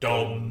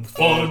Dumb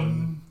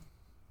fun.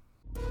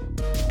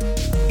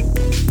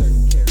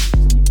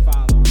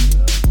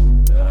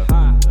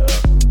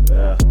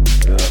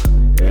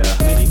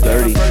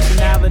 Thirty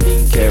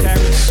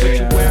characters. 30 characters.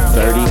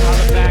 30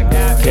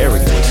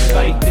 characters.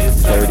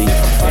 30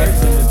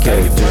 characters.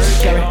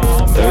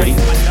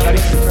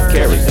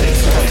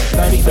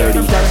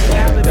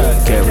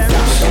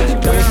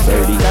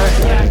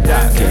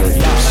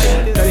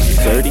 30 characters.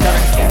 30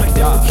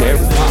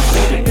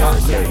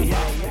 characters.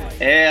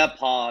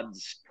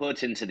 AirPods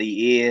put into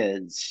the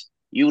ears.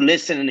 You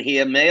listen and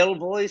hear male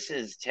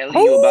voices tell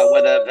you about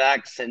whether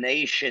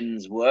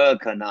vaccinations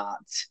work or not.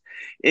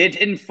 It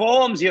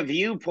informs your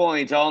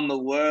viewpoint on the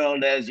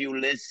world as you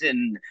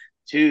listen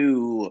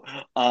to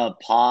a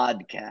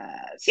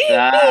podcast.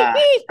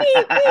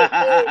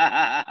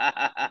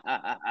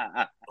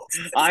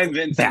 I'm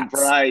Vincent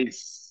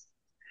Price,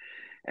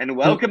 and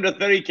welcome to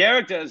 30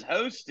 Characters,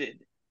 hosted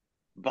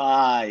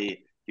by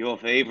your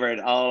favorite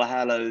All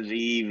Hallows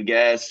Eve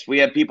guests. We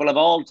have people of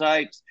all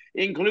types,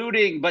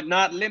 including but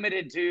not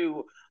limited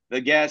to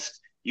the guest.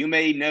 You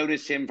may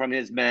notice him from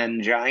his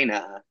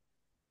mangina.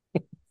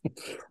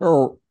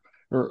 Are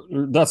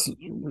you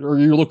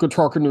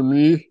talking to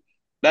me?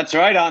 That's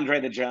right, Andre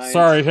the Giant.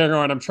 Sorry, hang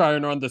on. I'm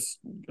trying this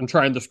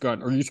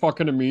gun. Are you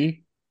talking to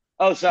me?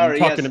 Oh, sorry.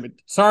 To me?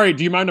 Sorry,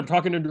 do you mind? I'm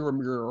talking into a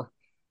mirror.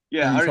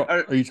 Yeah.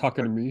 Are you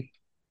talking to me?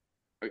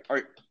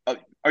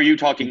 Are you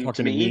talking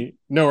to me?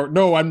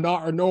 No, I'm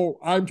not. No,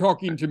 I'm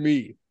talking to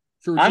me.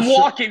 So I'm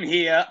walking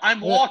here. I'm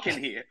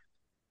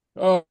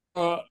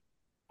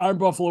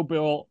Buffalo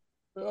Bill,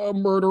 a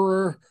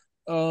murderer,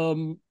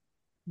 and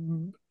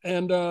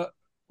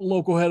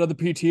local head of the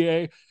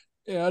PTA,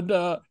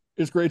 and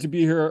it's great to be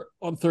here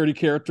on 30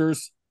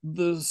 Characters,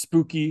 the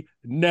spooky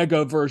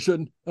nega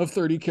version of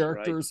 30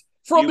 Characters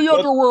from the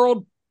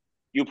underworld.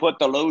 You put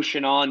the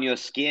lotion on your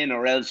skin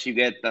or else you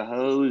get the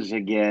hose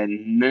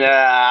again. And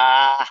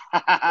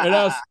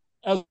as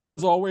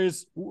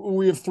always,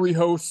 we have three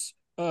hosts.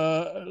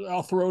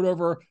 I'll throw it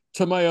over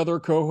to my other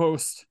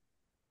co-host.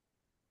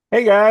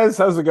 Hey guys,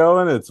 how's it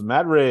going? It's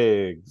Matt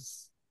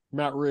Riggs.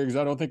 Matt Riggs.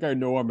 I don't think I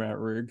know a Matt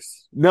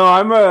Riggs. No,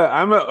 I'm a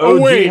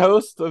OG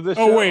host of this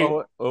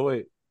show.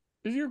 Wait.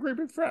 Is you a great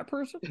big fat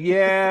person?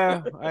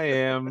 Yeah, I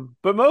am.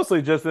 But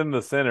mostly just in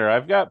the center.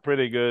 I've got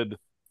pretty good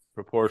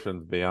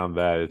proportions beyond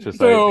that. It's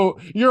just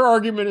your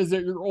argument is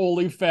that you're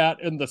only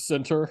fat in the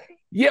center.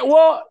 Yeah,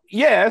 well,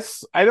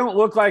 yes. I don't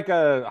look like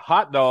a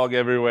hot dog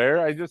everywhere.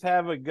 I just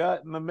have a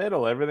gut in the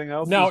middle. Everything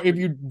else. Now, if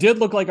you did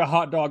look like a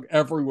hot dog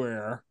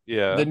everywhere,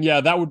 then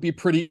that would be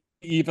pretty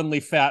evenly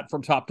fat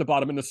from top to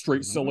bottom in a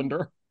straight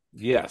cylinder.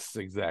 Yes,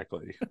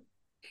 exactly.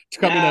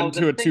 Coming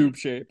into a tube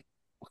shape.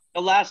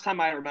 The last time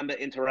I remember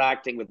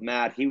interacting with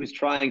Matt, he was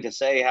trying to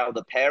say how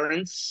the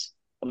parents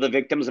of the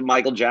victims of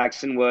Michael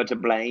Jackson were to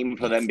blame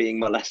for them being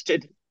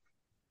molested.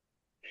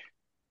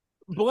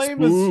 Blame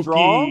is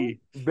strong.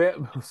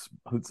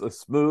 It's a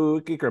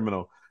spooky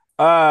criminal.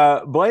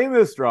 Blame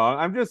is strong.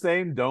 I'm just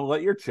saying, don't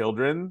let your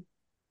children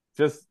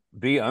just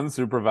be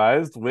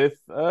unsupervised with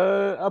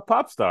a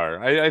pop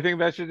star. I think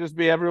that should just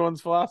be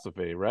everyone's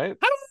philosophy, right?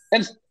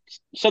 And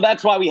so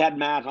that's why we had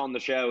Matt on the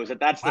show. Is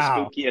that's the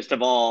spookiest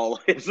of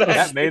all?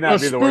 That may not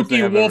be the worst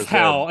thing I've wolf ever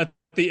howl said. At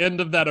the end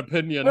of that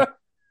opinion.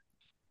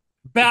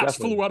 Bats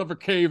flew out of a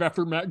cave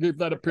after Matt gave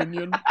that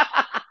opinion.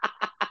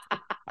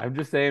 I'm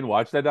just saying,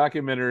 watch that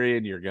documentary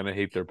and you're going to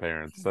hate their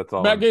parents. That's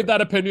all. Matt gave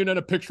that opinion and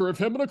a picture of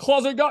him in a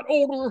closet got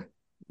older.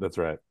 That's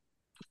right.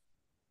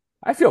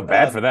 I feel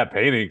bad for that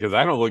painting because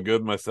I don't look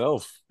good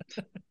myself.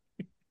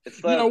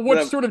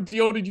 What sort of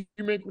deal did you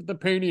make with the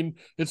painting?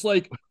 It's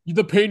like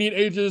the painting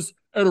ages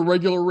at a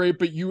regular rate,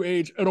 but you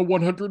age at a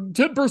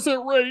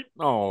 110% rate.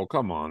 Oh,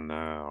 come on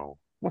now.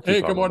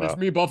 Hey, come on. It's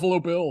me, Buffalo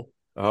Bill.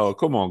 Oh,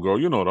 come on, girl.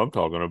 You know what I'm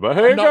talking about.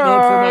 Hey, I'm not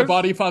known for my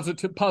body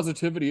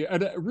positivity.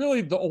 And really,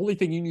 the only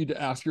thing you need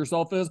to ask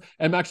yourself is,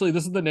 and actually,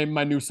 this is the name of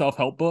my new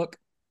self-help book.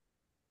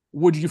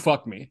 Would you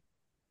fuck me?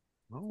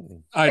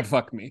 Oh. I'd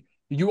fuck me.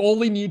 You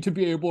only need to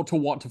be able to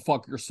want to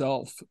fuck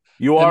yourself.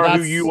 You are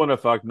who you want to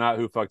fuck, not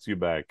who fucks you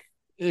back.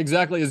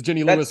 Exactly, as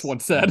Jenny Lewis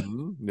once said.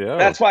 Mm-hmm. Yeah.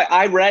 That's why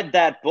I read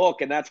that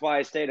book, and that's why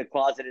I stayed a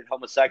closeted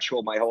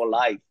homosexual my whole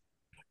life.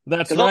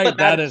 That's right.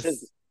 That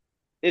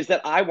is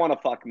that I want to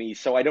fuck me,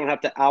 so I don't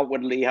have to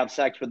outwardly have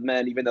sex with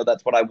men, even though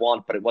that's what I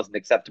want, but it wasn't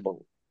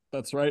acceptable.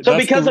 That's right. So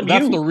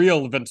that's the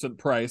real Vincent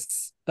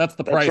Price. That's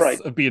the price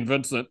of being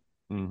Vincent.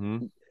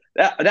 Mm-hmm.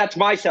 That's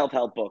my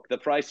self-help book, The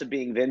Price of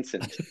Being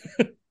Vincent.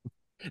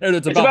 And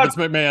it's about Vince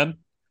McMahon.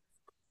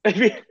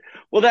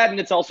 Well, and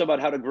it's also about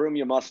how to groom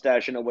your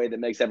mustache in a way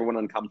that makes everyone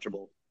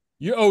uncomfortable.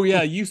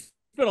 You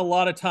spent a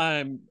lot of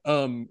time,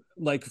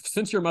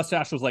 since your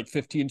mustache was like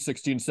 15,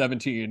 16,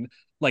 17,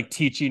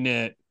 teaching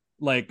it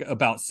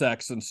about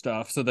sex and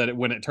stuff, so that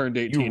when it turned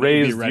 18, you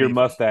raised your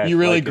mustache. You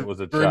really it was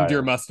a groomed child.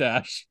 your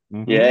mustache.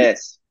 Mm-hmm.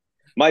 Yes.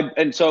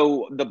 And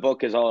so the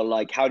book is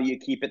all how do you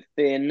keep it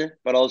thin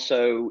but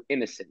also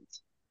innocent?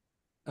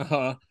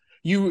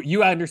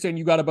 You understand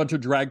you got a bunch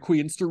of drag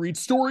queens to read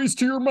stories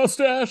to your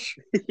mustache.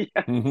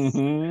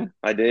 Yes,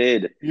 I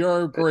did.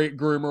 You're a great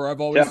groomer.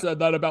 I've always said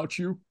that about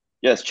you.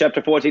 Yes,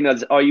 chapter 14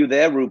 is Are You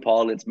There,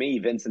 RuPaul? It's me,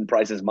 Vincent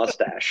Price's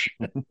mustache.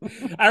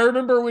 I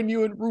remember when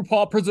you and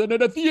RuPaul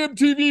presented at the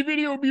MTV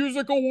Video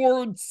Music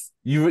Awards.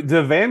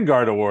 The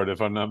Vanguard Award,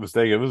 if I'm not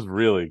mistaken. It was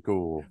really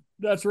cool.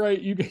 That's right.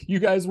 You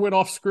guys went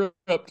off script.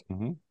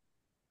 Mm-hmm.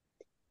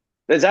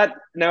 Is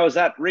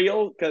that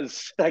real?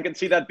 Because I can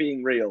see that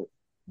being real.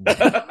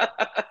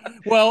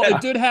 Well,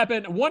 it did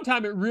happen. One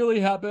time it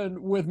really happened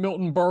with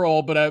Milton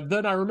Berle, but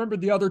then I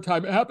remembered the other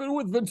time it happened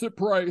with Vincent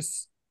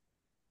Price.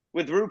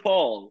 With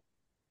RuPaul.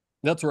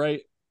 That's right.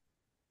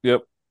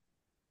 Yep.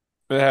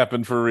 It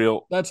happened for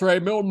real. That's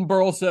right. Milton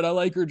Berle said, I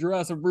like your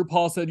dress. And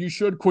RuPaul said, you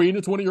should, Queen.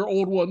 It's one of your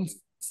old ones.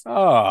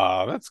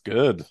 Oh, that's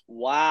good.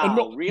 Wow.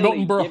 And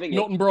really?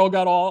 Milton Berle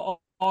got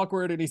all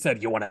awkward and he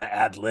said, you want to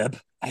ad lib?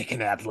 I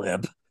can ad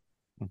lib.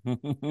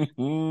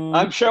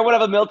 I'm sure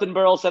whatever Milton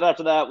Berle said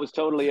after that was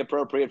totally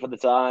appropriate for the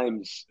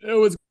times. It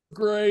was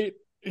great.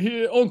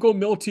 Uncle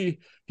Milty,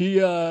 he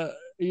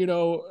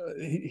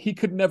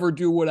could never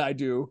do what I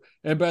do.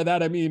 And by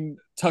that, I mean,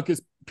 tuck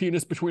his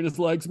penis between his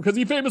legs because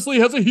he famously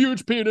has a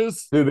huge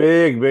penis. Too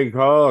big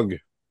hog.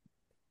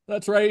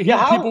 That's right.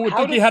 People would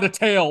think he had a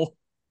tail.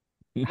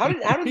 How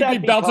did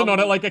He'd be bouncing on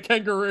it like a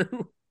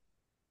kangaroo.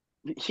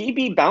 He'd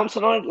be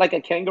bouncing on it like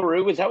a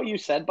kangaroo? Is that what you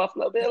said,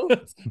 Buffalo Bill?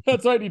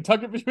 That's right. He'd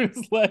tuck it between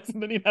his legs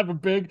and then he'd have a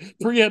big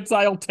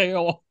prehensile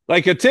tail.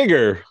 Like a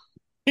Tigger.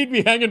 He'd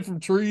be hanging from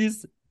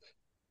trees.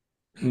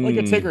 Like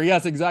a Tigger.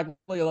 Yes,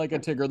 exactly like a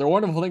Tigger. The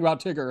wonderful thing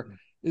about Tigger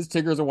is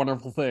Tigger's a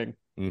wonderful thing.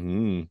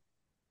 Mm-hmm.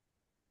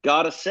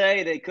 Gotta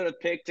say, they could have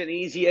picked an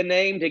easier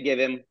name to give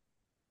him.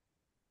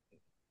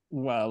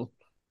 Well,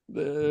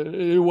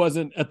 it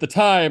wasn't, at the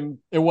time,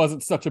 it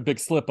wasn't such a big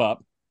slip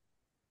up.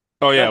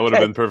 Oh, yeah, it would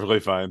have been perfectly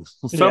fine.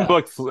 Some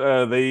books,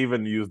 they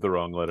even used the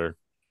wrong letter.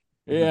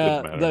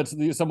 Yeah,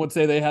 some would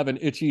say they have an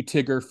itchy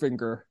Tigger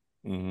finger.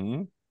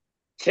 Mm-hmm.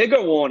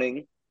 Tigger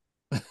warning.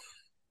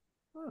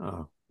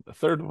 Oh, the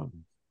third one.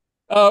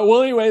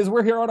 Well, anyways,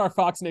 we're here on our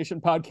Fox Nation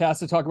podcast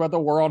to talk about the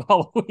war on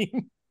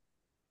Halloween.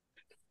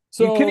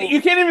 So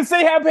you can't even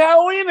say Happy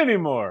Halloween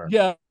anymore.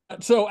 Yeah.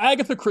 So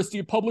Agatha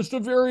Christie published a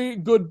very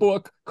good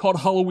book called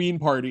Halloween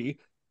Party,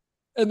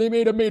 and they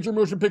made a major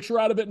motion picture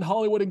out of it in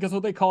Hollywood, and guess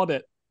what they called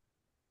it?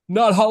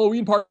 Not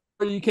Halloween Party.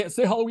 You can't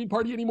say Halloween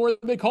Party anymore.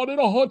 They called it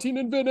A Haunting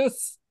in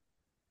Venice.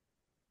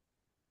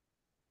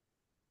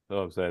 So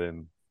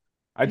upsetting.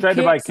 I tried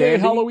to buy candy. Say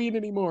Halloween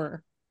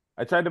anymore.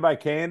 I tried to buy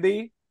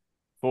candy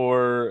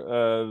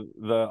for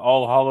the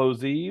All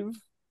Hallows Eve.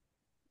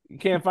 You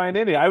can't find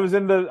any. I was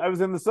in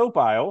the soap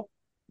aisle.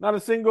 Not a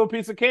single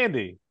piece of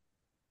candy.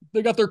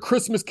 They got their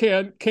Christmas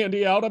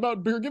candy out.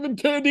 About beer giving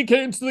candy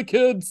canes to the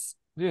kids.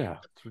 Yeah,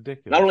 it's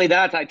ridiculous. Not only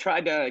that, I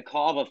tried to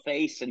carve a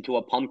face into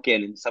a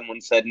pumpkin, and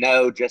someone said,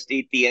 "No, just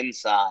eat the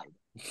inside."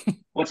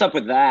 What's up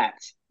with that?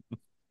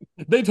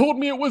 They told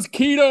me it was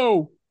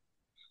keto.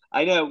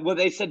 I know. Well,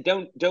 they said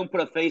don't put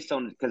a face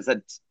on it because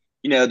that's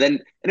then,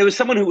 and it was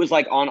someone who was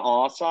like on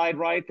our side,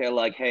 right? They're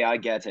like, "Hey, I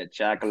get it.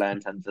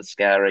 Jack-o'-lanterns are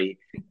scary,"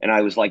 and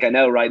I was like, "I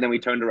know, right?" And then we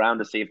turned around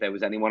to see if there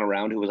was anyone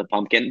around who was a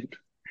pumpkin,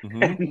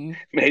 and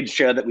made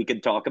sure that we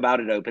could talk about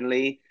it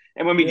openly.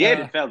 And when we did,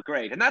 it felt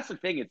great. And that's the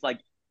thing. It's like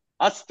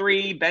us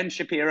three, Ben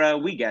Shapiro,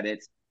 we get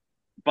it,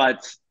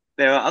 but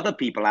there are other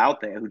people out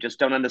there who just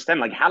don't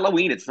understand. Like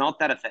Halloween, it's not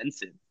that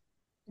offensive.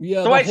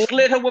 Yeah. So I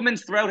slit a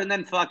woman's throat and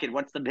then fuck it.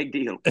 What's the big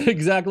deal?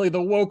 Exactly.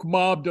 The woke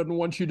mob doesn't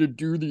want you to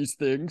do these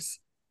things.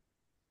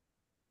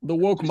 The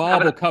woke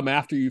mob will come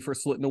after you for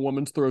slitting a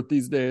woman's throat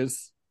these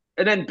days.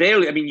 And then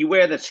barely, I mean, you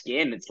wear the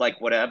skin. It's like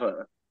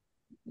whatever.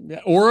 Yeah,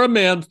 or a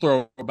man's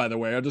throat, by the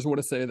way. I just want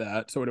to say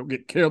that so I don't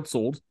get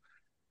canceled.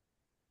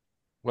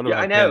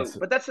 Yeah, I know.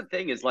 But that's the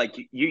thing is like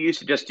you used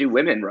to just do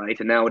women, right?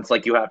 And now it's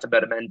like you have to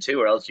bet men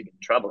too or else you get in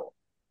trouble.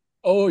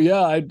 Oh,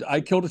 yeah. I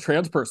killed a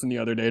trans person the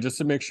other day just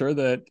to make sure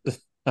that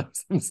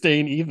I'm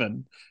staying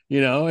even.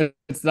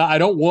 It's not, I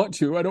don't want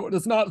to.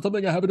 It's not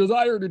something I have a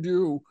desire to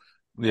do.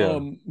 Yeah.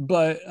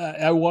 But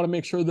I want to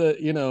make sure that,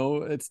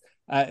 it's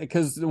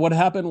because what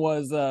happened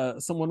was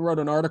someone wrote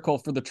an article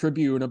for the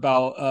Tribune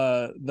about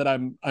that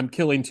I'm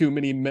killing too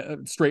many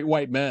straight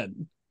white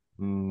men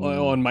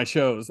on my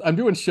shows. I'm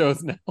doing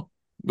shows now.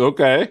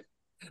 Okay.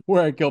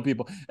 Where I kill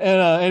people.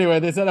 And anyway,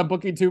 they said I'm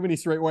booking too many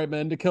straight white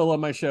men to kill on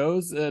my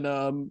shows,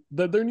 and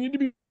that there need to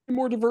be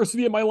more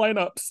diversity in my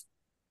lineups.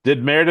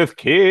 Did Meredith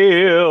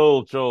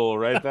kill Joel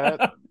write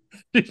that?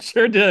 She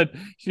sure did.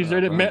 She sure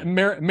did.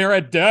 Meredith.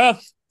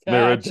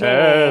 Meredith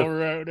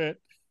wrote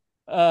it.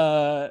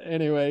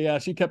 Anyway, yeah,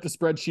 she kept a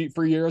spreadsheet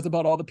for years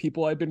about all the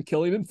people I've been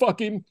killing and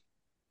fucking.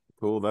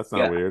 Cool. That's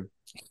not weird.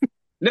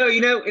 No,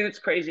 and it's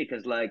crazy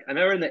because, like, I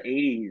remember in the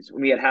 80s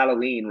when we had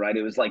Halloween, right?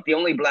 It was like the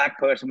only black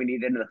person we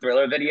needed in the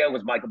Thriller video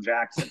was Michael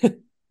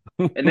Jackson.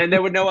 And then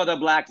there were no other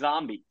black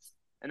zombies.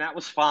 And that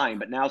was fine.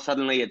 But now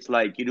suddenly it's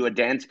like you do a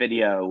dance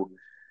video,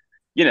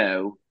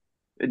 now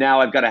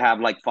I've got to have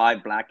like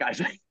 5 black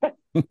guys.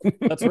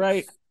 That's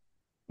right.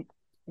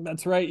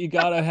 That's right. You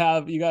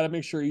gotta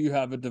make sure you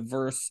have a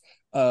diverse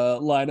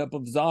lineup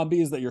of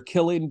zombies, that you're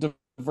killing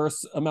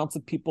diverse amounts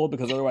of people,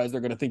 because otherwise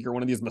they're gonna think you're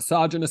one of these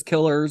misogynist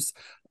killers.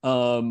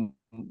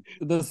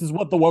 This is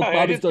what the woke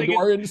mob has done to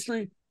our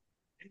industry.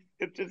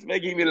 It's just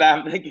making me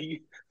laugh. Thinking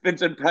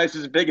Vincent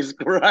Price's biggest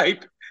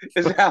gripe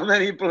is how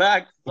many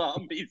black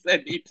zombies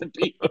there need to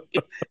be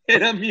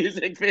in a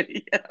music video.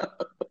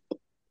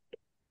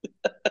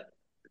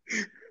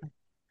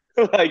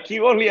 Like,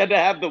 you only had to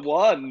have the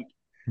one.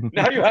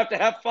 Now you have to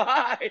have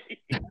 5.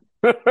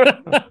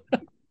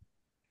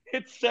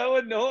 It's so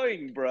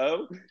annoying,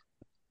 bro.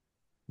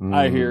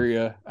 I hear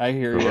you.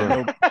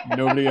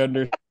 Nobody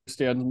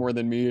understands more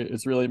than me.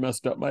 It's really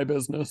messed up my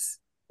business.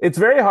 It's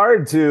very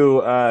hard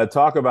to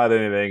talk about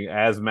anything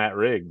as Matt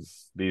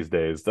Riggs these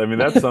days. I mean,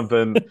 that's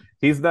something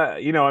he's not,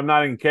 I'm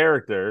not in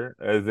character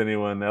as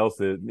anyone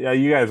else is. Yeah,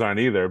 you guys aren't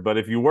either. But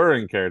if you were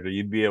in character,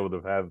 you'd be able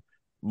to have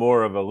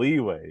more of a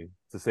leeway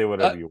to say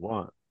whatever you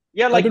want.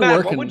 Yeah, like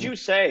Matt, what would you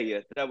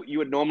say that you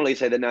would normally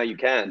say that now you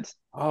can't?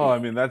 Oh, I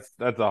mean, that's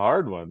a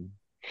hard one.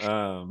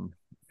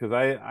 Because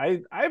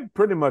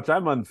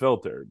I'm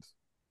unfiltered.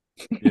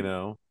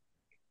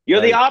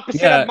 You're the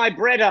opposite of my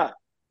Britta.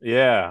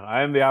 Yeah,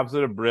 I'm the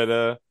opposite of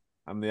Britta.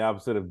 I'm the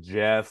opposite of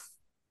Jeff.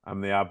 I'm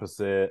the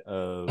opposite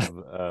of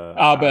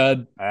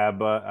Abed.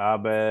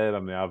 Abed.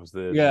 I'm the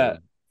opposite of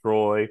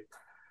Troy.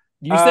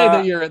 You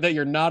say that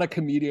you're not a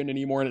comedian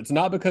anymore, and it's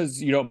not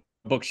because you don't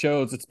book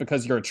shows. It's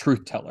because you're a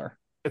truth teller.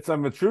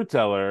 I'm a truth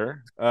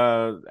teller.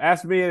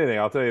 Ask me anything.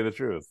 I'll tell you the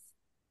truth.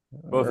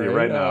 Both of you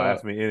right now.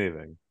 Ask me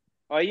anything.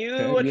 Are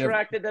you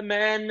attracted to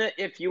men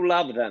if you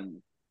love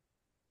them?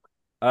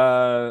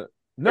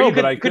 No,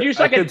 but I could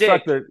suck dick?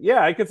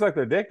 I could suck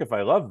their dick if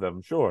I love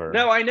them, sure.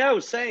 No, I know,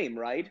 same,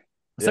 right?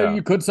 So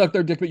you could suck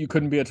their dick, but you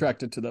couldn't be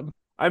attracted to them.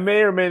 I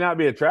may or may not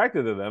be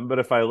attracted to them, but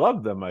if I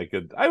loved them, I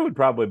would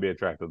probably be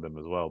attracted to them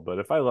as well. But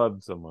if I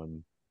loved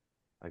someone,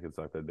 I could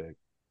suck their dick.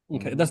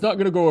 Okay, that's not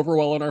going to go over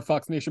well on our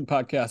Fox Nation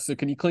podcast. So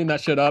can you clean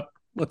that shit up?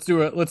 Let's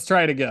do it. Let's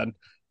try it again.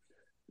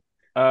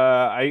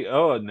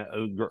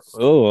 Gross.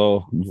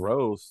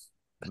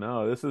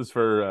 No, this is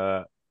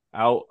for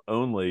out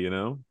only.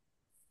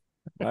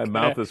 My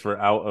mouth is for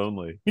out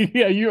only.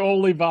 Yeah, you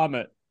only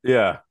vomit.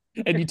 Yeah.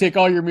 And you take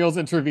all your meals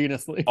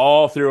intravenously.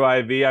 All through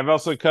IV. I've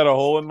also cut a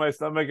hole in my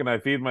stomach and I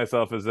feed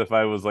myself as if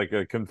I was like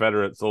a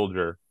Confederate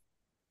soldier.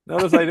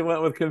 Notice I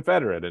went with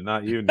Confederate and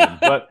not Union.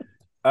 But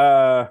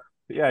I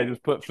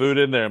just put food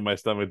in there and my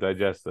stomach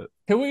digests it.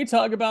 Can we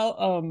talk about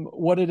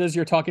what it is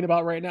you're talking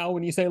about right now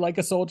when you say like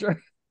a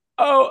soldier?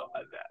 Oh,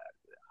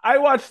 I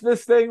watched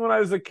this thing when I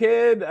was a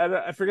kid.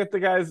 I forget the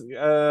guy's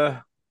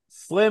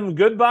Slim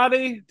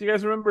Goodbody. Do you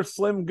guys remember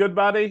Slim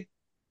Goodbody?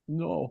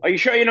 No. Are you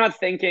sure you're not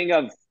thinking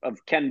of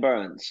Ken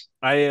Burns?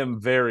 I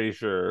am very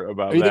sure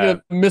about that. Are you thinking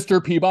of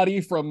Mr.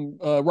 Peabody from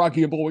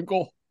Rocky and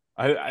Bullwinkle?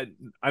 I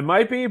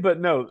might be, but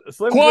no.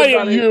 Slim Quiet,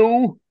 Goodbody...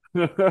 you!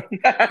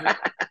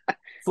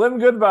 Slim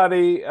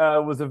Goodbody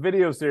was a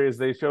video series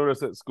they showed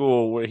us at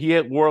school where he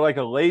wore like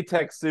a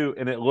latex suit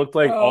and it looked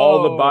like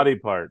all the body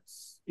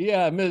parts.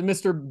 Yeah,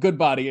 Mr.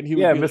 Goodbody, and he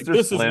would be Mr. Like,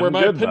 this Slim is where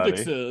my Goodbody.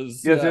 appendix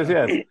is.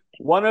 Yes.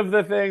 One of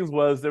the things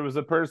was there was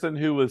a person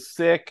who was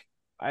sick.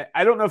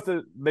 I don't know if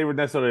they were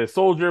necessarily a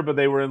soldier, but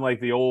they were in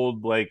like the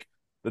old, like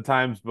the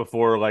times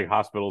before like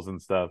hospitals and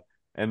stuff.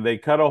 And they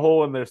cut a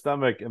hole in their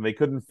stomach and they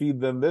couldn't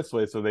feed them this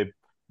way. So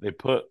they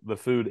put the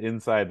food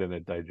inside and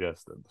it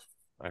digested.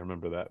 I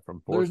remember that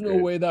from fourth grade. There's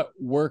no way that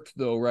worked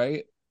though,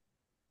 right?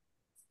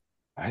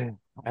 I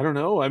don't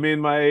know. I mean,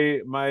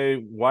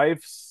 my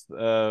wife's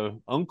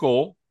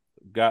uncle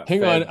got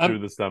fed through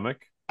the stomach.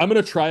 I'm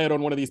gonna try it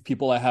on one of these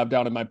people I have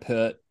down in my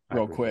pit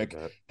real quick.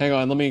 Hang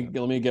on, let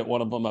me get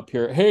one of them up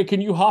here. Hey,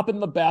 can you hop in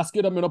the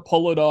basket? I'm gonna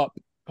pull it up.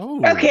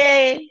 Oh,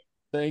 okay.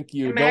 Thank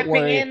you. Don't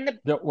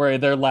worry.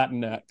 They're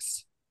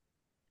Latinx.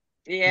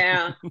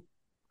 Yeah.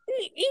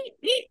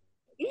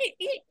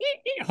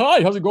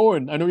 Hi, how's it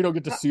going? I know you don't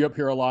get to see up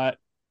here a lot.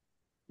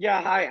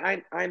 Yeah,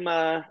 hi. I'm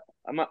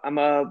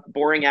a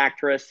boring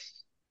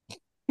actress.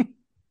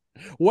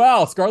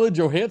 Wow, Scarlett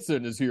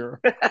Johansson is here.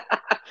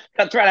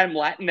 That's right. I'm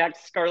Latinx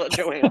Scarlett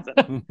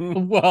Johansson.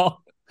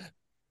 Well,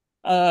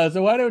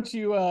 so why don't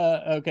you?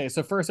 Okay,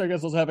 so first, I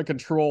guess let's have a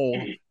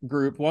control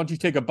group. Why don't you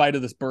take a bite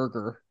of this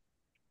burger?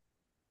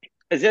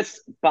 Is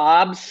this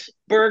Bob's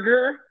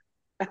Burger?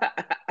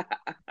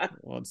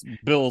 Well, it's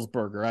Bill's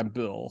Burger. I'm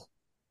Bill.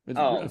 It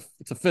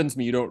offends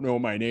me you don't know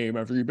my name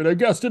after you've been a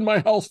guest in my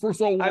house for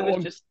so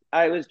long.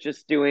 I was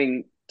just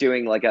doing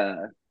like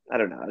a, I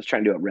don't know. I was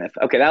trying to do a riff.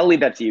 Okay, I'll leave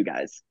that to you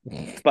guys.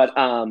 But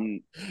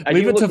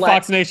leave it to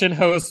Fox Nation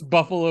hosts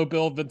Buffalo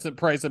Bill, Vincent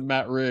Price, and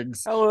Matt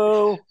Riggs.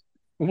 Hello.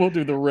 We'll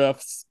do the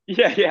riffs.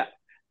 Yeah.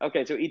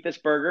 Okay, so eat this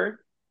burger.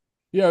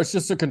 Yeah, it's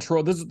just a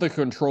control. This is the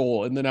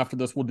control, and then after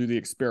this, we'll do the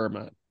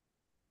experiment.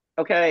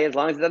 Okay, as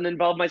long as it doesn't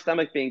involve my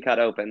stomach being cut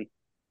open.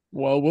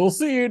 Well, we'll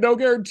see. No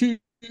guarantees.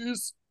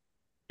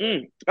 Oh,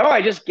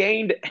 I just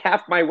gained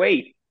half my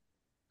weight.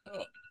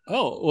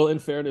 Oh, well, in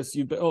fairness,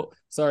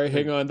 sorry,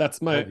 hang on.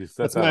 That's my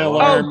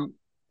alarm. Oh,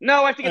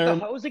 no, I have to get the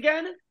hose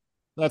again?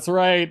 That's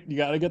right. You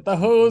got to get the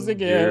hose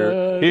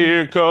again.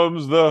 Here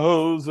comes the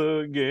hose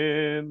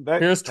again.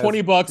 Here's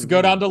 $20.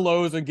 Go down to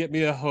Lowe's and get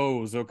me a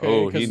hose, okay?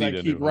 Oh, he Because I need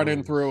a keep new running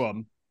hose. through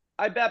them.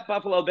 I bet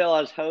Buffalo Bill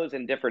has hose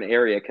in different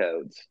area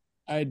codes.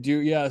 I do,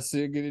 yes.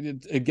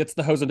 It gets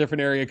the hose in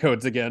different area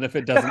codes again if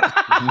it doesn't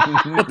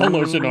put the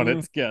lotion on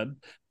its skin.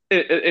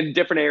 In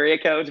different area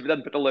codes, if it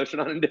doesn't put the lotion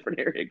on in different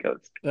area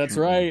codes. That's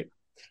right.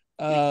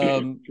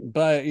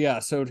 But yeah,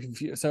 so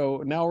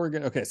now we're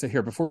gonna okay. So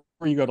here, before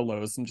you go to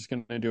Lowe's, I'm just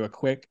gonna do a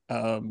quick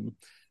and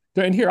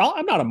here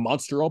I'm not a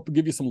monster. I'll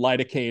give you some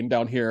lidocaine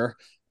down here,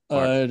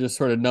 just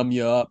sort of numb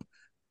you up.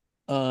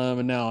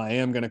 And now I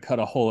am gonna cut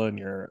a hole in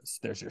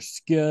there's your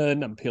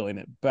skin. I'm peeling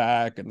it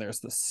back, and there's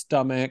the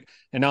stomach,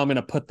 and now I'm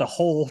gonna put the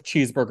whole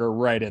cheeseburger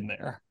right in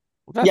there.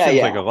 That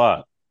seems like a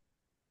lot.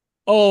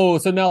 Oh,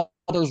 so now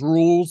there's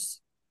rules.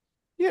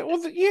 Yeah,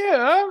 well,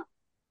 yeah.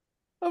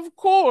 Of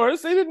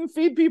course, they didn't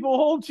feed people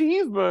whole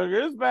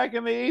cheeseburgers back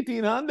in the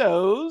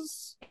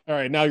 1800s. All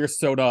right, now you're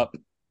sewed up.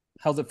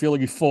 How's it feel? Are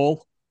you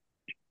full?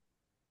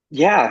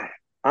 Yeah,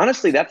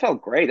 honestly, that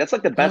felt great. That's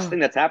like the best thing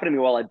that's happened to me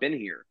while I've been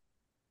here.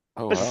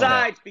 Oh,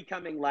 Besides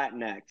becoming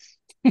Latinx.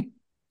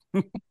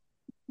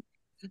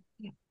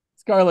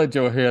 Scarlett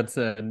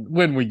Johansson,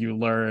 when will you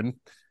learn?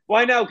 Well,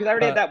 I know, because I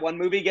already had that one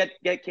movie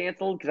get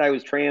canceled because I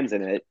was trans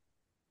in it.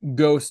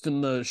 Ghost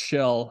in the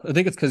Shell. I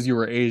think it's because you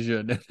were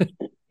Asian.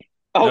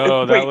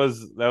 No, that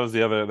was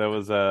the other. That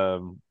was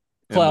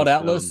Cloud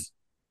Atlas.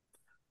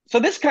 So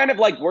this kind of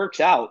like works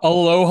out.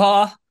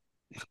 Aloha.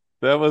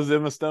 That was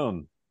Emma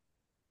Stone.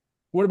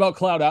 What about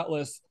Cloud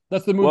Atlas?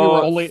 That's the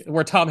movie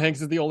where Tom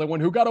Hanks is the only one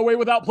who got away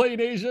without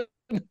playing Asian.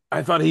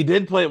 I thought he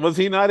did play. Was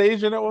he not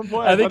Asian at one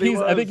point? I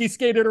think he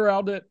skated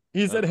around it.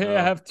 He said, "Hey,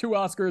 I have 2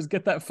 Oscars.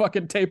 Get that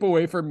fucking tape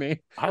away from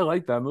me." I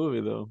like that movie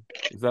though.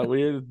 Is that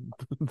weird?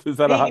 Is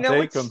that a hot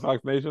take on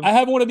Fox Nation? I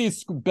have one of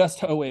these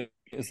best. Oh wait,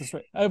 is this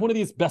right? I have one of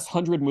these best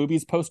 100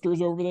 movies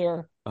posters over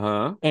there.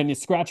 And you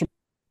scratch them.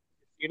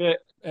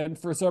 And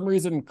for some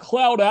reason,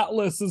 Cloud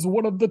Atlas is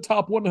one of the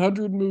top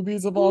 100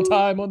 movies of all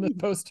time on this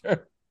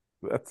poster.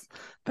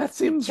 That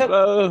seems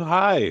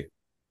high.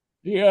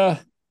 Yeah,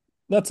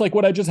 that's like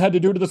what I just had to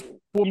do to this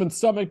woman's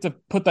stomach to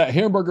put that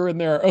hamburger in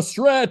there. A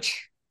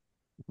stretch.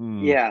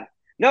 Yeah.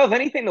 No, if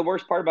anything, the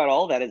worst part about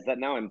all that is that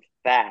now I'm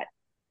fat.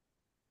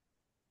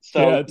 So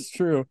yeah, it's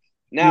true.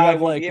 Now I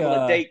won't be able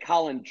to date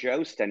Colin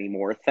Jost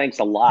anymore. Thanks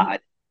a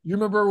lot. You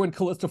remember when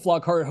Callista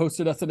Flockhart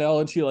hosted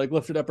SNL and she like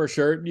lifted up her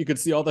shirt and you could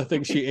see all the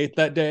things she ate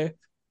that day?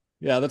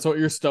 Yeah, that's what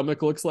your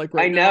stomach looks like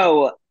right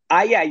now.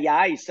 I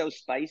know. He's so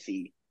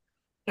spicy.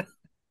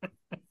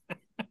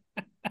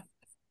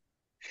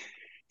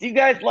 Do you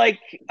guys like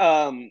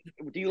do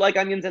you like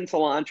onions and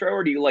cilantro,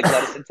 or do you like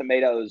lettuce and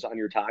tomatoes on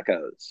your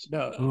tacos?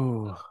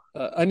 No.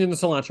 Onion and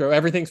cilantro.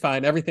 Everything's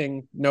fine.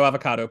 Everything. No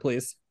avocado,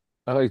 please.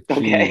 I like cheese.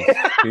 Okay.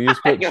 Can you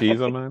just put cheese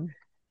on mine?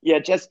 Yeah,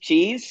 just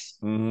cheese.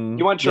 Mm-hmm.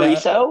 You want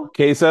chorizo? Yeah.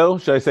 Queso?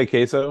 Should I say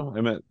queso?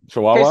 I meant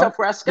chihuahua. Queso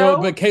fresco?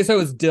 No, but queso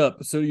is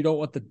dip, so you don't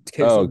want the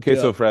queso. Oh,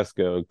 queso dip.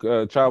 Fresco.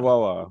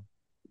 Chihuahua.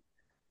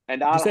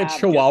 And you said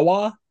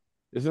chihuahua?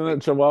 Isn't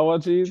it Chihuahua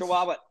cheese?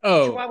 Chihuahua.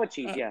 Oh, Chihuahua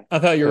cheese. Yeah. I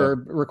thought you were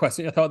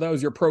requesting. I thought that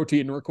was your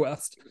protein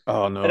request.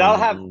 Oh no. And I'll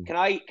have. Can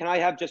I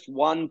have just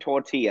one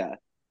tortilla?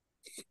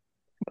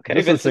 Okay.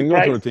 Just a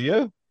single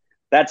tortilla?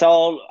 That's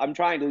all. I'm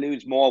trying to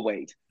lose more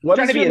weight. I'm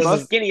trying to be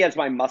as skinny as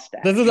my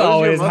mustache. This is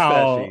always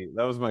how. Eat?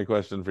 That was my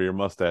question for your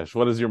mustache.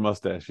 What does your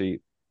mustache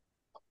eat?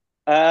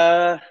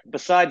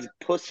 Besides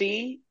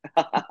pussy.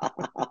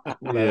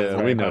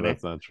 Yeah, we know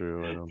that's not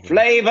true. I don't think.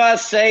 Flavor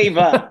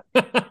saver.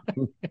 I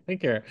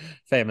think you're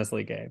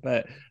famously gay,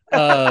 but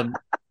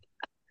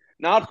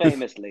not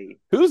famously.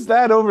 Who's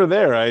that over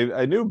there?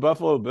 I knew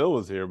Buffalo Bill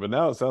was here, but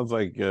now it sounds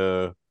like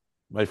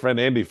my friend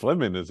Andy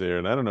Fleming is here,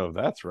 and I don't know if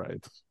that's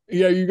right.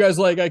 Yeah, you guys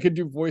I could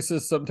do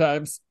voices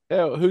sometimes.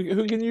 Yeah,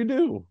 who can you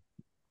do?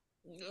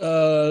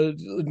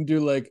 Do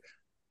like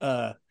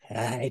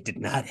I did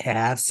not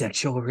have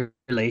sexual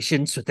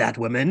relations with that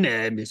woman,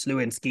 Miss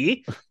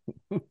Lewinsky.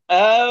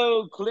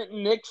 Oh,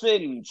 Clinton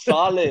Nixon,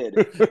 solid.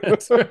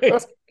 That's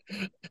right.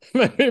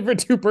 My favorite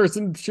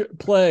 2-person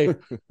play.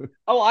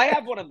 Oh, I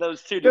have one of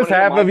those too. Just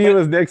half of you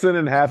is Nixon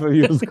and half of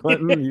you is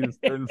Clinton. You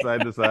just turn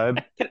side to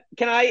side.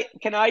 Can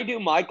I do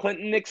my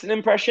Clinton Nixon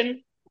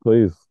impression?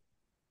 Please.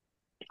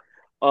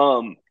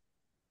 I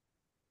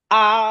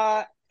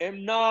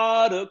am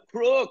not a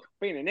crook.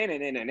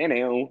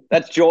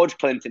 That's George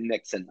Clinton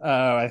Nixon.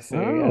 Oh, I see.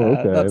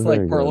 Okay. That's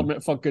like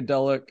Parliament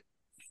Funkadelic.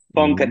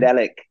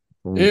 Funkadelic.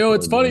 You know,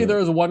 it's funny. There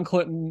was one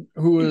Clinton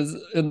who was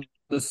in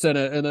the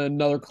Senate and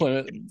another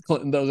Clinton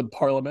that was in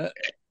Parliament.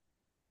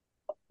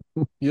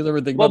 You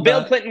ever think about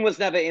Bill Clinton was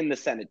never in the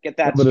Senate. Get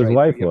that but straight. His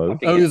wife was.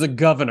 Oh, he was a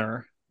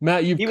governor.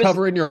 Matt,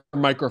 covering your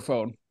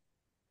microphone.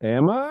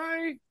 Am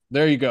I?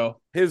 There you go.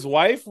 His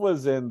wife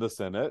was in the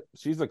Senate.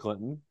 She's a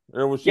Clinton,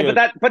 or was she?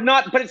 Yeah, but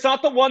it's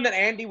not the one that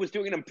Andy was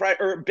doing an impression,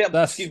 or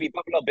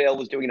Buffalo Bill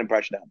was doing an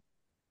impression of.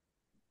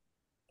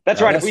 That's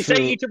right. If we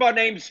say each of our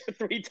names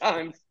 3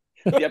 times,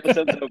 the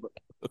episode's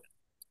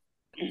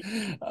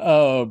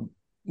over.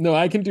 No,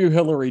 I can do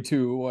Hillary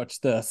too. Watch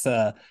this.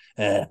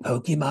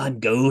 Pokemon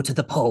Go to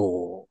the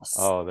polls.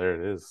 Oh, there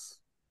it is.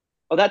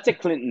 Oh, that's a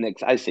Clinton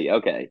Nixon. I see.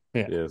 Okay.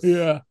 Yeah. Yes.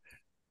 Yeah.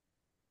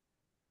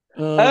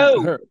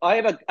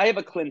 I have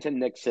a Clinton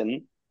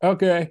Nixon.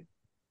 Okay.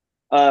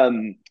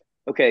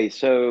 Okay,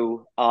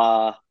 so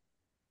I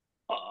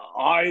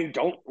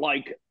don't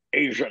like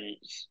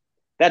Asians.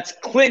 That's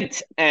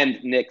Clint and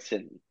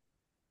Nixon.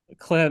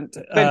 Clint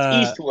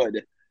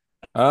Eastwood.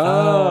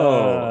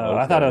 Oh,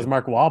 I thought it okay. was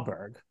Mark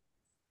Wahlberg.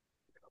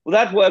 Well,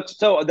 that works.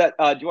 So that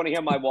do you want to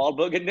hear my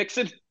Wahlberg and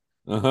Nixon?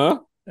 Uh-huh.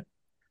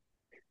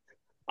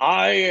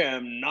 I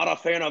am not a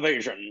fan of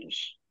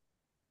Asians.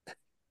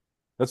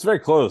 That's very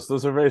close.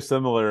 Those are very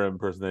similar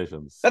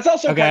impersonations. That's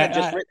also Okay, kind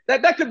of just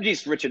that could be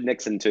Richard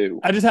Nixon too.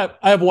 I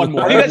have one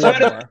more. Have you guys One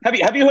heard of more.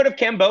 have you heard of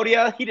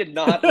Cambodia? He did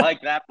not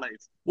like that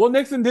place. Well,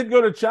 Nixon did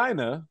go to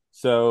China,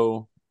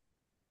 so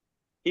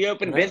He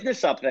opened Yeah.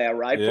 business up there,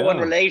 right? Yeah. Foreign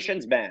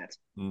relations, Matt.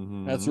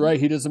 That's right.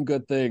 He did some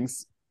good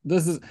things.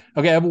 This is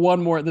okay. I have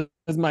one more. This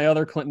is my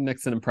other Clinton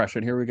Nixon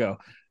impression. Here we go.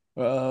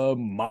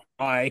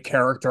 My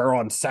character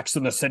on Sex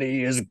and the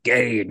City is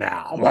gay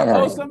now.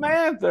 Oh,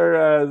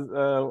 Samantha,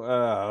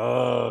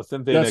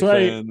 Cynthia That's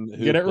right. Nixon,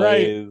 who Get it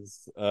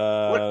plays,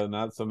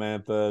 not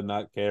Samantha,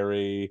 not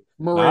Carrie,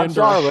 Miranda. not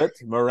Charlotte,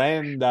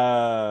 Miranda.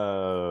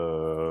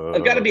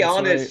 I've got to be That's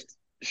honest.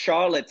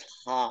 Charlotte's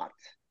hot,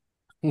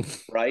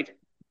 right?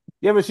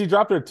 Yeah, but she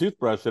dropped her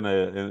toothbrush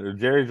or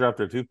Jerry dropped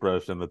her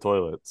toothbrush in the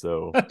toilet.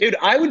 So, Dude,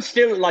 I would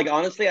still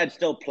honestly, I'd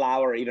still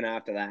plow her even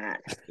after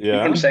that. You know what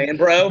yeah. I'm saying,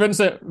 bro?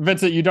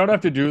 Vincent, you don't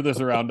have to do this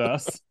around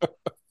us.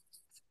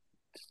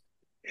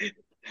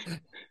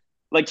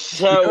 Like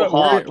so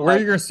hot. We're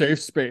your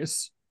safe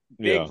space.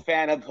 Big Yeah.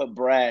 fan of her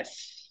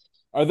breasts.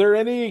 Are there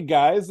any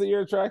guys that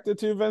you're attracted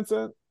to,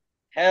 Vincent?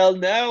 Hell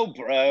no,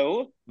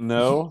 bro.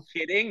 No.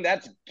 Kidding?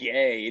 That's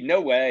gay.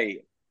 No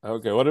way.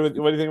 Okay. What do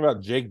you think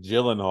about Jake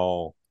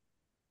Gyllenhaal?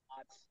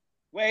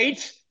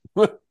 Wait.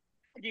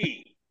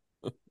 Maggie.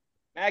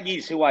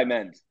 Maggie's who I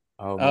meant.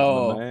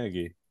 Oh,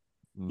 Maggie.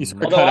 You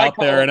sort Mhm. of Although cut I out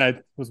there, call- and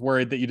I was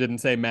worried that you didn't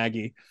say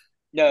Maggie.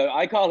 No,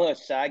 I call her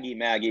Saggy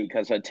Maggie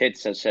because her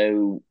tits are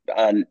so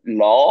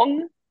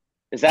long.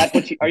 Is that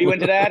what are you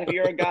into that? If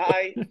you're a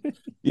guy?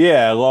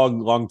 Yeah,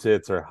 long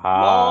tits are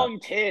hot. Long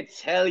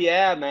tits. Hell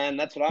yeah, man.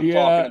 That's what I'm Yeah,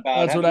 talking about.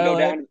 that's Have what them I go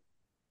like. down,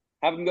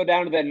 have them go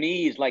down to their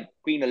knees like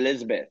Queen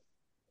Elizabeth.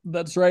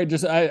 That's right.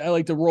 Just I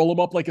like to roll them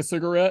up like a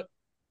cigarette.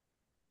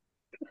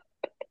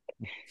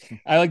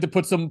 I like to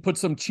put some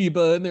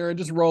Chiba in there and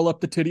just roll up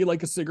the titty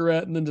like a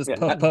cigarette, and then just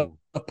Yeah.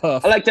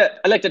 puff. I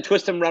like to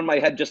twist them around my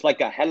head just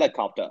like a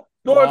helicopter.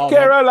 North Wow,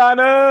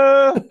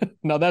 Carolina.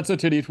 Now that's a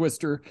titty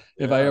twister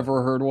if I Yeah.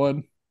 ever heard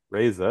one.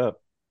 Raise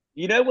up.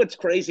 You know what's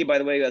crazy, by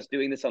the way, us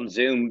doing this on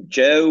Zoom?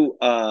 Joe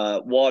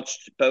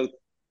watched both.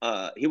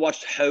 He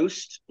watched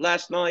Host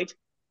last night,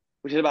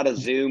 which is about a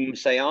Zoom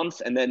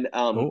seance, and then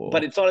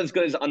but it's not as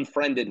good as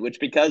Unfriended, which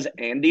because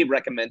Andy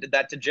recommended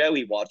that to Joe,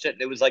 he watched it,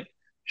 and it was like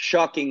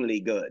shockingly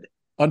good.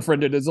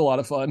 Unfriended is a lot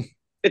of fun.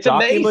 It's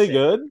Shockingly amazing.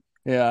 good.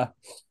 Yeah,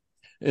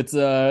 it's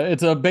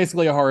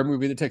basically a horror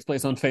movie that takes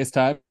place on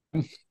FaceTime.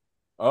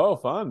 Oh,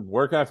 fun.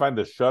 Where can I find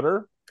the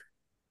Shutter?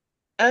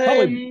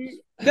 Probably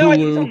No, I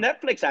think it's Hulu. on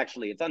Netflix.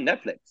 Actually, it's on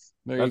Netflix.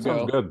 There That you go.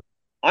 sounds good.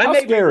 I How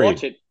may scary?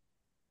 watch it.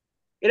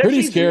 It Pretty actually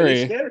is really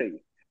scary.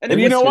 scary. And it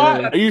you was know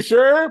scary. what? Are you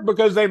sure?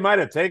 Because they might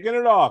have taken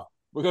it off.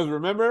 Because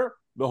remember,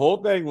 the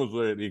whole thing was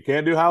that you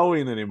can't do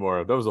Halloween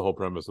anymore. That was the whole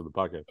premise of the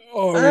podcast.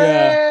 Oh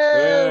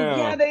yeah,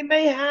 Yeah, they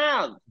may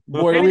have.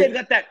 boy, Maybe we, they've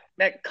got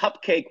that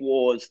Cupcake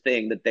Wars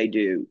thing that they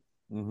do.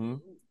 Mm-hmm.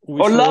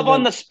 we Or sure Love on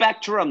did. the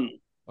Spectrum.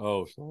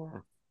 Oh,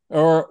 sure.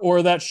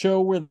 or that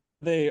show where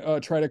they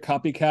try to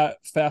copycat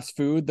fast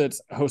food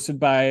that's hosted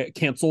by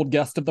canceled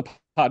guest of the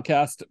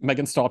podcast,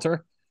 Megan Stalter.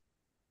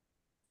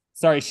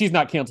 Sorry, she's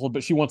not canceled,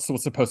 but she once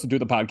was supposed to do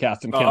the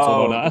podcast and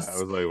canceled on us. I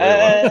was like,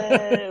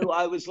 wait, what?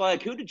 I was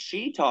like, who did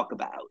she talk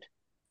about?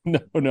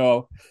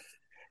 No.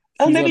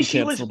 Oh, She's maybe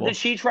she was. uncancelable. Did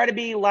she try to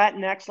be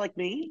Latinx like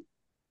me?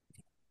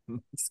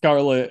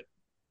 Scarlett.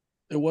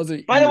 It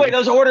wasn't. By the you. way,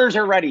 those orders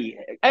are ready.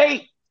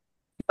 Hey,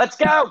 let's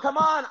go. Come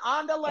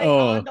on delay,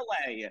 Oh.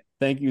 delay.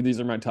 Thank you. These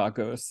are my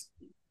tacos.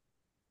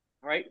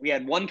 All right, we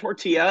had one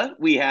tortilla.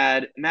 We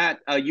had Matt.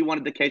 You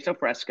wanted the queso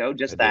fresco,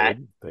 just that.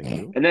 did. Thank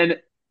you. And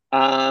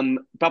then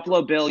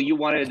Buffalo Bill, you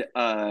wanted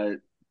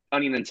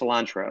onion and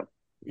cilantro.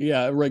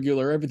 Yeah,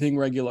 regular. Everything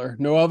regular.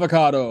 No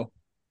avocado.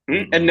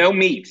 And no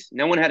meat.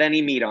 No one had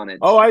any meat on it.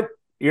 Oh,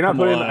 you're not Come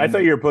putting. on. I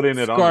thought you were putting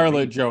it on. the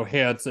Scarlett meat.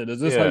 Johansson. Is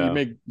this how Yeah. you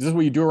make? Is this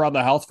what you do around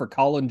the house for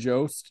Colin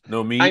Jost?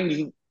 No meat. I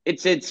mean,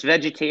 it's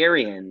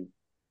vegetarian.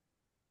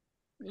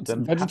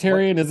 Then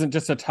Vegetarian isn't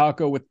just a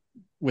taco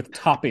with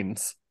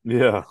toppings.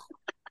 Yeah.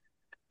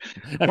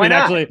 I Why mean,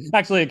 not?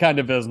 actually, it kind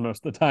of is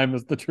most of the time.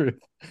 Is the truth.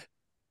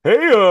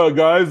 Hey,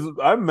 guys,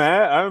 I'm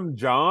Matt. I'm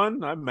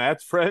John. I'm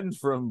Matt's friend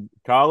from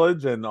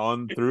college and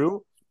on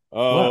through.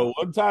 Wow.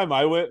 One time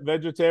I went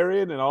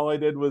vegetarian and all I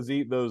did was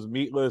eat those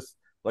meatless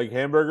like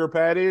hamburger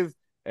patties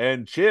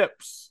and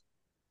chips.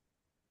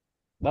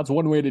 That's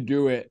one way to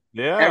do it.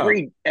 Yeah.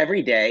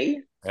 Every day.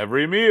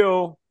 Every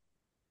meal.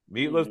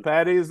 Meatless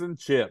patties and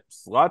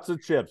chips. Lots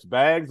of chips.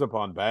 Bags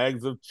upon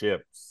bags of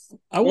chips.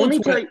 I Let me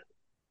once tell went.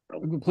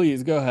 you.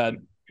 Please go ahead.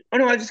 Oh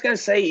no, I was just gonna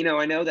say,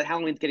 I know that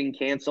Halloween's getting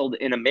canceled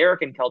in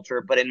American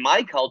culture, but in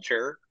my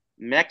culture,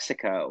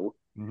 Mexico,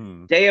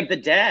 Day of the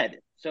Dead.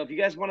 So if you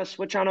guys want to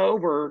switch on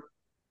over.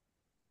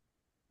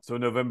 So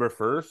November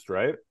 1st,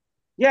 right?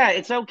 Yeah,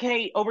 it's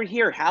okay over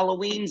here.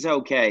 Halloween's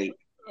okay.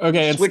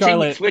 Okay, and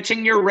Scarlett,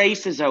 switching your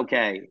race is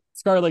okay.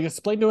 Scarlett,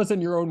 explain to us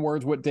in your own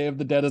words what Day of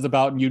the Dead is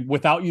about, and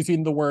without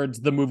using the words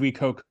the movie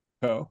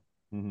Coco.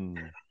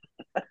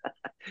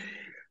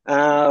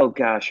 Oh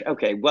gosh.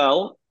 Okay.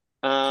 Well,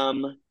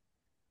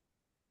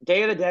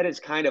 Day of the Dead is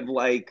kind of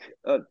like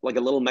a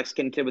little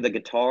Mexican kid with a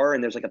guitar,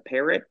 and there's like a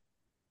parrot.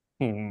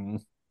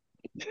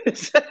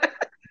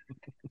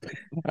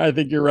 I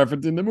think you're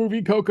referencing the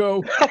movie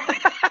Coco.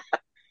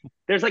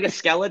 There's like a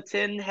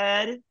skeleton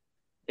head.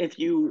 If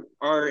you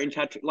are in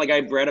touch, like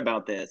I've read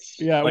about this.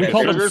 Yeah, like we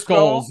call them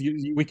skulls.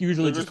 We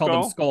usually Sugar just call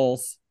them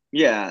skulls.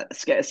 Yeah,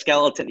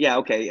 skeleton. Yeah,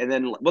 okay. And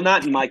then, well,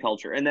 not in my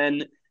culture. And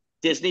then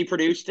Disney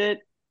produced it.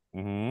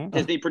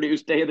 Disney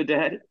produced Day of the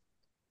Dead.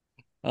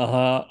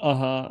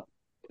 Pixar,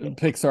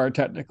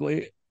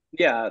 technically.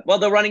 Yeah. Well,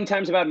 the running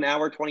time's about an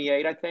hour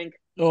 28, I think.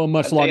 Oh,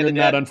 much longer than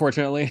that,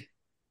 unfortunately.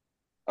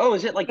 Oh,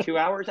 is it like 2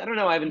 hours? I don't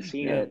know. I haven't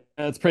seen it.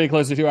 It's pretty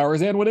close to 2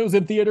 hours. And when it was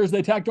in theaters,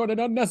 they tacked on an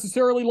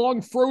unnecessarily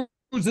long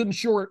Frozen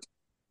short.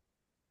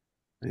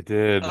 They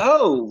did.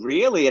 Oh,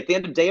 really? At the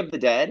end of Day of the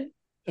Dead?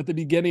 At the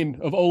beginning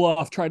of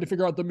Olaf trying to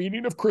figure out the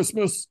meaning of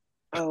Christmas.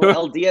 Oh,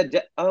 El Dia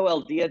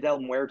del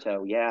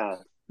Muerto. Yeah.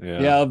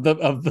 Yeah, of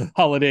the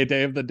holiday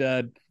Day of the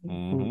Dead.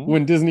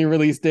 When Disney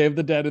released Day of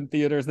the Dead in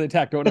theaters, they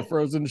tacked on a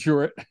Frozen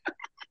short.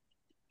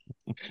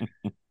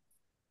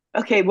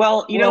 Okay,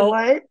 well, you know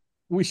what?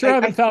 We sure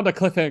haven't found a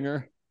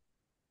cliffhanger.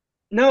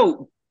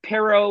 No,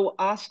 pero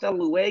hasta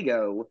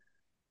luego.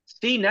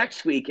 See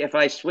next week if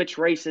I switch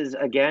races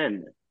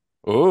again.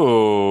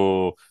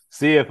 Oh,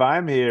 see if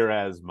I'm here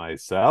as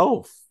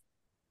myself.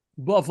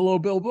 Buffalo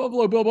Bill,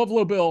 Buffalo Bill,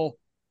 Buffalo Bill.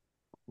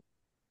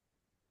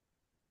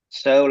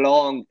 So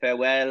long,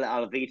 farewell,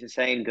 Alvita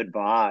saying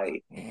goodbye.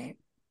 I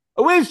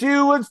wish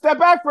you would step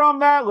back from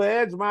that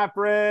ledge, my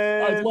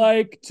friend. I'd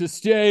like to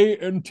stay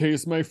and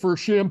taste my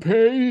first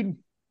champagne.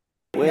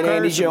 With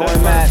Andy, Joe,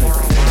 and Matt.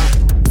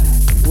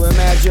 With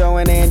Matt, Joe,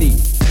 and Andy.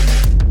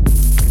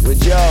 With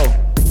Joe.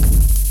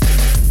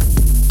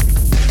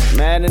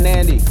 Matt and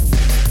Andy.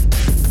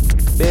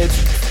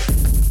 Bitch.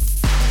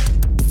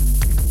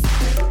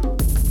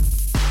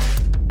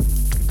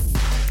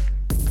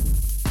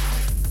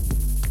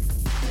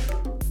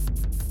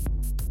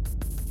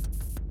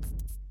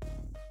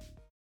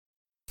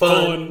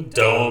 Fun,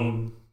 dumb.